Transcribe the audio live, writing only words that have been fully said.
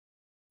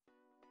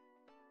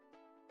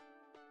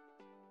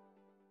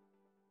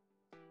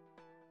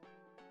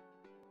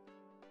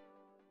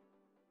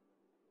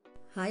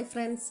Hi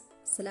friends,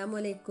 അസ്സലാമു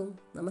അലൈക്കും,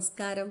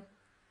 നമസ്കാരം.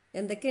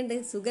 എന്തൊക്കെയുണ്ട്,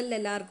 സുഖമല്ലേ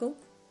എല്ലാവർക്കും?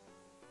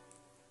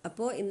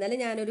 അപ്പോൾ ഇന്നലെ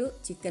ഞാനൊരു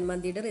ചിക്കൻ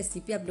മന്തിയുടെ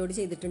റെസിപ്പി അപ്ലോഡ്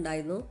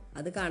ചെയ്തിട്ടുണ്ടായിരുന്നു.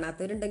 അത്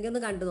കാണാത്തവരുണ്ടെങ്കിൽ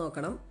ഒന്ന് കണ്ടു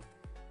നോക്കണം.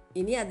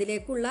 ഇനി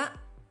അതിലേക്കുള്ള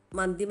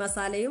മന്തി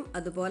മസാലയും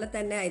അതുപോലെ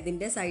തന്നെ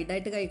അതിൻ്റെ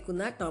സൈഡായിട്ട്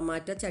കഴിക്കുന്ന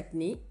ടൊമാറ്റോ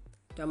ചട്നി,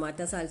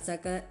 ടൊമാറ്റോ സാൽസ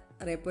ഒക്കെ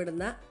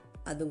അറിയപ്പെടുന്ന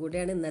അതും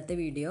കൂടിയാണ് ഇന്നത്തെ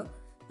വീഡിയോ.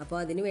 അപ്പോൾ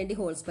അതിന് വേണ്ടി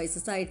ഹോൾ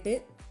സ്പൈസസ് ആയിട്ട്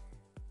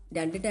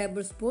 2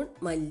 ടേബിൾ സ്പൂൺ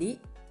മല്ലി,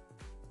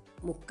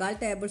 3/4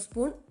 ടേബിൾ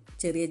സ്പൂൺ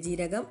ചെറിയ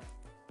ജീരകം,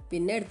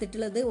 പിന്നെ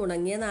എടുത്തിട്ടുള്ളത്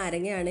ഉണങ്ങിയ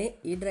നാരങ്ങയാണ്.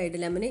 ഈ ഡ്രൈഡ്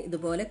ലെമൺ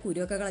ഇതുപോലെ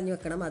കുരുവൊക്കെ കളഞ്ഞു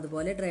വെക്കണം.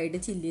 അതുപോലെ ഡ്രൈഡ്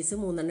ചില്ലീസ്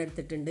 3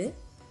 എടുത്തിട്ടുണ്ട്.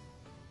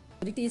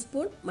 1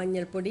 ടീസ്പൂൺ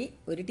മഞ്ഞൾപ്പൊടി,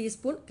 1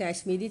 ടീസ്പൂൺ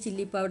കാശ്മീരി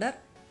ചില്ലി പൗഡർ,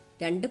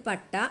 2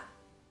 പട്ട,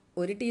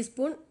 1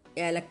 ടീസ്പൂൺ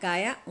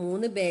ഏലക്കായ,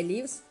 3 ബേ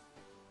ലീവ്സ്,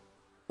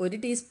 1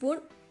 ടീസ്പൂൺ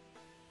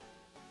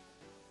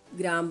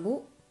ഗ്രാമ്പു,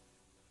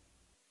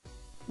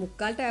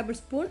 3/4 ടേബിൾ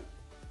സ്പൂൺ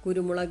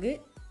കുരുമുളക്.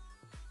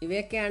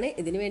 ഇവയൊക്കെയാണ്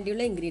ഇതിനു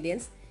വേണ്ടിയുള്ള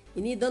ഇൻഗ്രീഡിയൻസ്.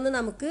 ഇനി ഇതൊന്ന്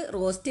നമുക്ക്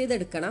റോസ്റ്റ്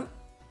ചെയ്തെടുക്കണം.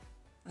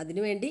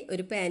 അതിനുവേണ്ടി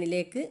ഒരു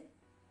പാനിലേക്ക്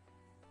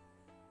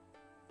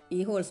ഈ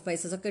ഹോൾ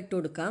സ്പൈസസ് ഒക്കെ ഇട്ട്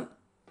കൊടുക്കാം.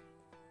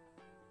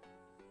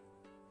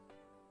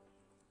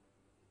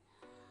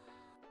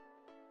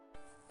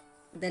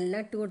 ഇതെല്ലാം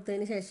ഇട്ട്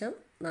കൊടുത്തതിന് ശേഷം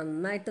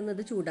നന്നായിട്ടൊന്ന്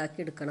ഇത്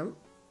ചൂടാക്കി എടുക്കണം.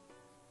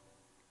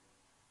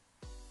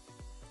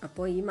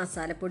 അപ്പോൾ ഈ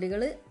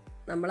മസാലപ്പൊടികൾ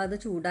നമ്മളത്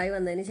ചൂടായി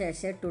വന്നതിന്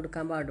ശേഷം ഇട്ട്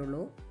കൊടുക്കാൻ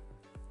പാടുള്ളൂ.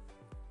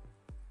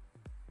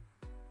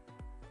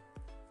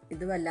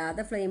 ഇത്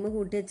വല്ലാതെ ഫ്ലെയിം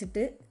കൂട്ടി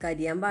വെച്ചിട്ട്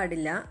കരിയാൻ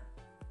പാടില്ല.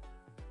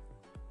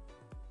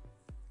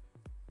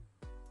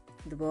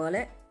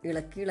 ഇതുപോലെ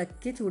ഇളക്കി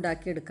ഇളക്കി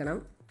ചൂടാക്കി എടുക്കണം.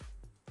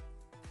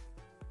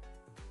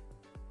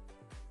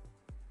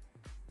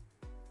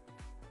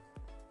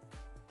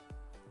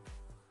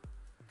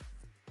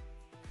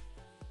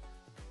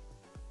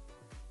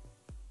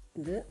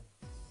 ഇത്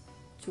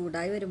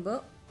ചൂടായി വരുമ്പോൾ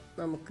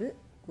നമുക്ക്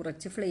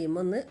കുറച്ച് ഫ്ലെയിം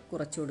ഒന്ന്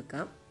കുറച്ച്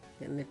കൊടുക്കാം.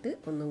 എന്നിട്ട്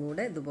ഒന്നും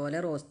കൂടെ ഇതുപോലെ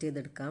റോസ്റ്റ്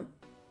ചെയ്തെടുക്കാം.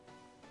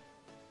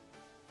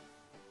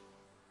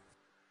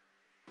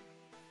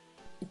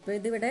 ഇപ്പോൾ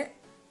ഇതിവിടെ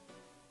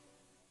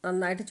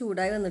നന്നായിട്ട്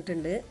ചൂടായി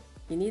വന്നിട്ടുണ്ട്.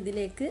 ഇനി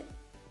ഇതിലേക്ക്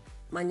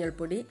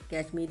മഞ്ഞൾപ്പൊടി,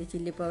 കാശ്മീരി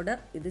ചില്ലി പൗഡർ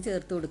ഇത്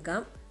ചേർത്ത്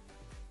കൊടുക്കാം.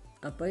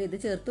 അപ്പോൾ ഇത്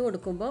ചേർത്ത്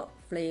കൊടുക്കുമ്പോൾ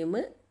ഫ്ലെയിം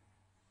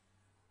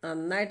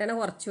നന്നായിട്ട് തന്നെ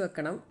കുറച്ച്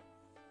വെക്കണം.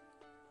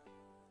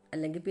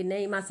 അല്ലെങ്കിൽ പിന്നെ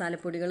ഈ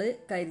മസാലപ്പൊടികൾ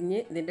കരിഞ്ഞ്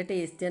ഇതിൻ്റെ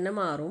ടേസ്റ്റ് തന്നെ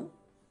മാറും.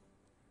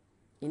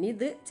 ഇനി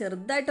ഇത്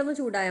ചെറുതായിട്ടൊന്ന്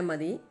ചൂടായാൽ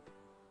മതി,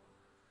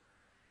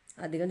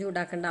 അധികം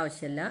ചൂടാക്കേണ്ട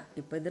ആവശ്യമില്ല.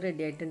 ഇപ്പോൾ ഇത്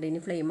റെഡി ആയിട്ടുണ്ട്. ഇനി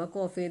ഫ്ലെയിമൊക്കെ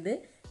ഓഫ് ചെയ്ത്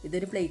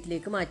ഇതൊരു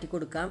പ്ലേറ്റിലേക്ക് മാറ്റി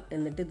കൊടുക്കാം.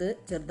 എന്നിട്ട് ഇത്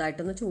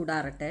ചെറുതായിട്ടൊന്ന്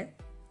ചൂടാറട്ടെ.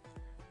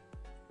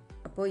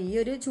 അപ്പോൾ ഈ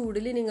ഒരു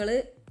ചൂടിൽ നിങ്ങൾ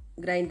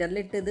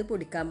ഗ്രൈൻഡറിലിട്ട് ഇത്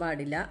പൊടിക്കാൻ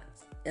പാടില്ല.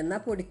 എന്നാൽ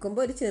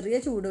പൊടിക്കുമ്പോൾ ഒരു ചെറിയ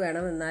ചൂട്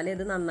വേണം, എന്നാലേ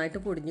ഇത് നന്നായിട്ട്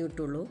പൊടിഞ്ഞു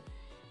കിട്ടുള്ളൂ.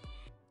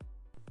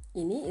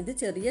 ഇനി ഇത്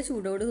ചെറിയ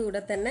ചൂടോട്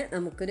കൂടെ തന്നെ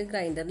നമുക്കൊരു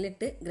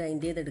ഗ്രൈൻഡറിലിട്ട്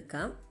ഗ്രൈൻഡ്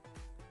ചെയ്തെടുക്കാം.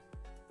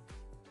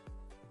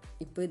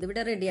 ഇപ്പോൾ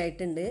ഇതിവിടെ റെഡി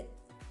ആയിട്ടുണ്ട്.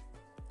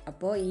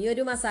 അപ്പോൾ ഈ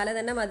ഒരു മസാല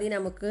തന്നെ മതി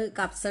നമുക്ക്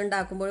കപ്സ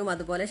ഉണ്ടാക്കുമ്പോഴും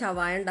അതുപോലെ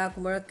ഷവായ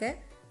ഉണ്ടാക്കുമ്പോഴൊക്കെ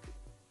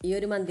ഈ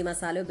ഒരു മന്തി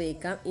മസാല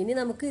ഉപയോഗിക്കാം. ഇനി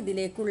നമുക്ക്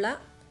ഇതിലേക്കുള്ള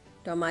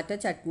ടൊമാറ്റോ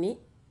ചട്നി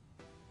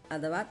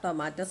അഥവാ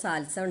ടൊമാറ്റോ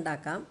സാൽസ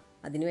ഉണ്ടാക്കാം.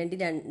 അതിനുവേണ്ടി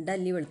 2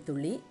 അല്ലി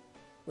വെളുത്തുള്ളി,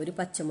 1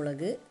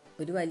 പച്ചമുളക്,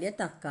 1 വലിയ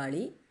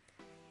തക്കാളി,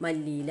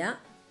 മല്ലിയില,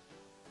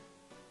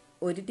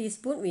 1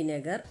 ടീസ്പൂൺ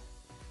വിനെഗർ,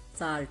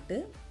 സാൾട്ട്,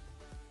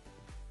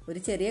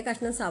 1 ചെറിയ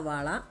കഷ്ണം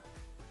സവാള,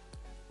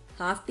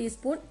 1/2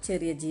 ടീസ്പൂൺ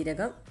ചെറിയ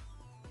ജീരകം.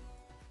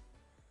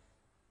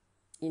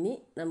 ഇനി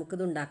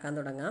നമുക്കിത് ഉണ്ടാക്കാൻ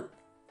തുടങ്ങാം.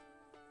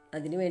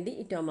 അതിനുവേണ്ടി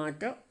ഈ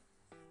ടൊമാറ്റോ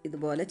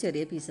ഇതുപോലെ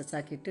ചെറിയ പീസസ്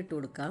ആക്കിയിട്ട് ഇട്ട്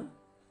കൊടുക്കാം.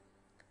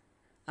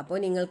 അപ്പോൾ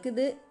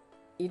നിങ്ങൾക്കിത്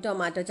ഈ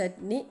ടൊമാറ്റോ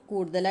ചട്നി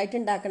കൂടുതലായിട്ട്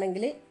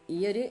ഉണ്ടാക്കണമെങ്കിൽ ഈ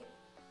ഒരു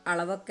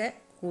അളവൊക്കെ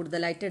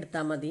കൂടുതലായിട്ട്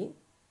എടുത്താൽ മതി.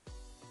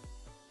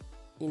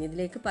 ഇനി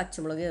ഇതിലേക്ക്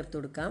പച്ചമുളക് ചേർത്ത്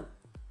കൊടുക്കാം,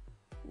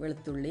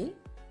 വെളുത്തുള്ളി,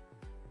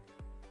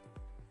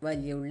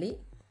 വലിയ ഉള്ളി.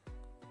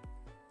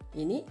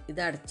 ഇനി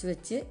ഇത് അടച്ചു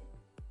വെച്ച്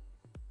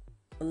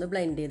ഒന്ന്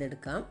ബ്ലെൻഡ്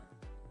ചെയ്തെടുക്കാം.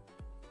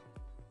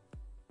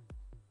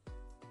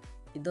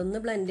 ഇതൊന്ന്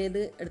ബ്ലെൻഡ്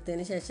ചെയ്ത്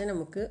എടുത്തതിന് ശേഷം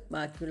നമുക്ക്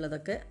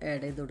ബാക്കിയുള്ളതൊക്കെ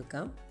ആഡ് ചെയ്ത്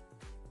കൊടുക്കാം.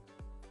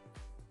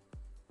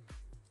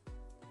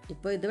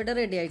 ഇപ്പോൾ ഇതിവിടെ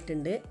റെഡി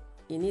ആയിട്ടുണ്ട്.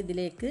 ഇനി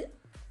ഇതിലേക്ക്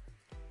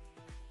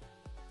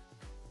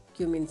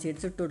ക്യൂമിൻ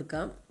സീഡ്സ് ഇട്ട്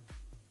കൊടുക്കാം.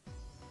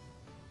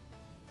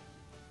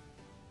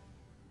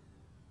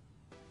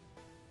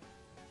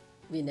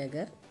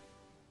 വിനെഗർ,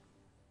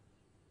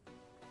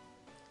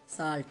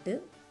 സാൾട്ട്,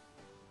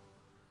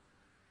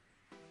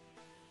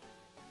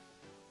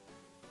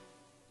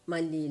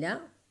 മല്ലിയില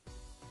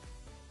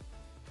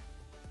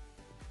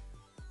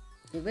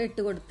ഇവ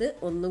ഇട്ട് കൊടുത്ത്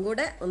ഒന്നും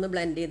കൂടെ ഒന്ന്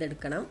ബ്ലെൻഡ്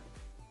ചെയ്തെടുക്കണം.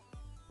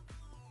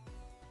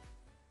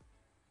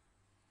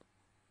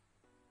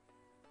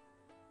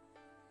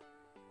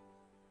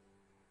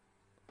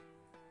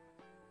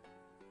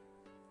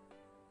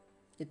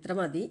 ഇത്ര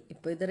മതി.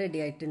 ഇപ്പോൾ ഇത് റെഡി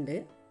ആയിട്ടുണ്ട്.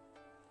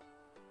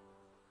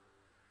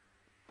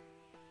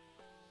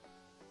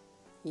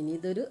 ഇനി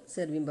ഇതൊരു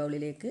സെർവിങ്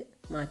ബൗളിലേക്ക്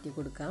മാറ്റി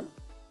കൊടുക്കാം.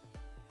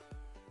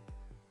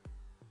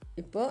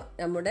 ഇപ്പോൾ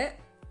നമ്മുടെ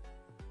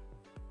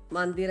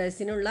മന്തി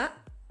റൈസിനുള്ള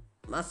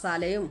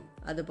മസാലയും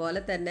അതുപോലെ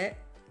തന്നെ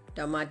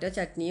ടൊമാറ്റോ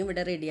ചട്നിയും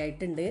ഇവിടെ റെഡി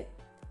ആയിട്ടുണ്ട്.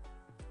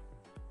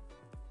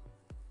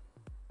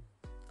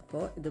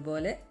 അപ്പോൾ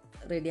ഇതുപോലെ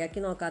റെഡിയാക്കി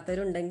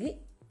നോക്കാത്തവരുണ്ടെങ്കിൽ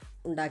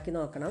ഉണ്ടാക്കി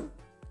നോക്കണം.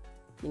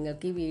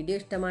 നിങ്ങൾക്ക് ഈ വീഡിയോ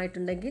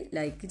ഇഷ്ടമായിട്ടുണ്ടെങ്കിൽ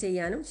ലൈക്ക്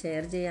ചെയ്യാനും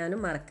ഷെയർ ചെയ്യാനും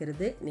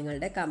മറക്കരുത്.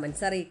 നിങ്ങളുടെ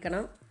കമൻസ്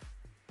അറിയിക്കണം.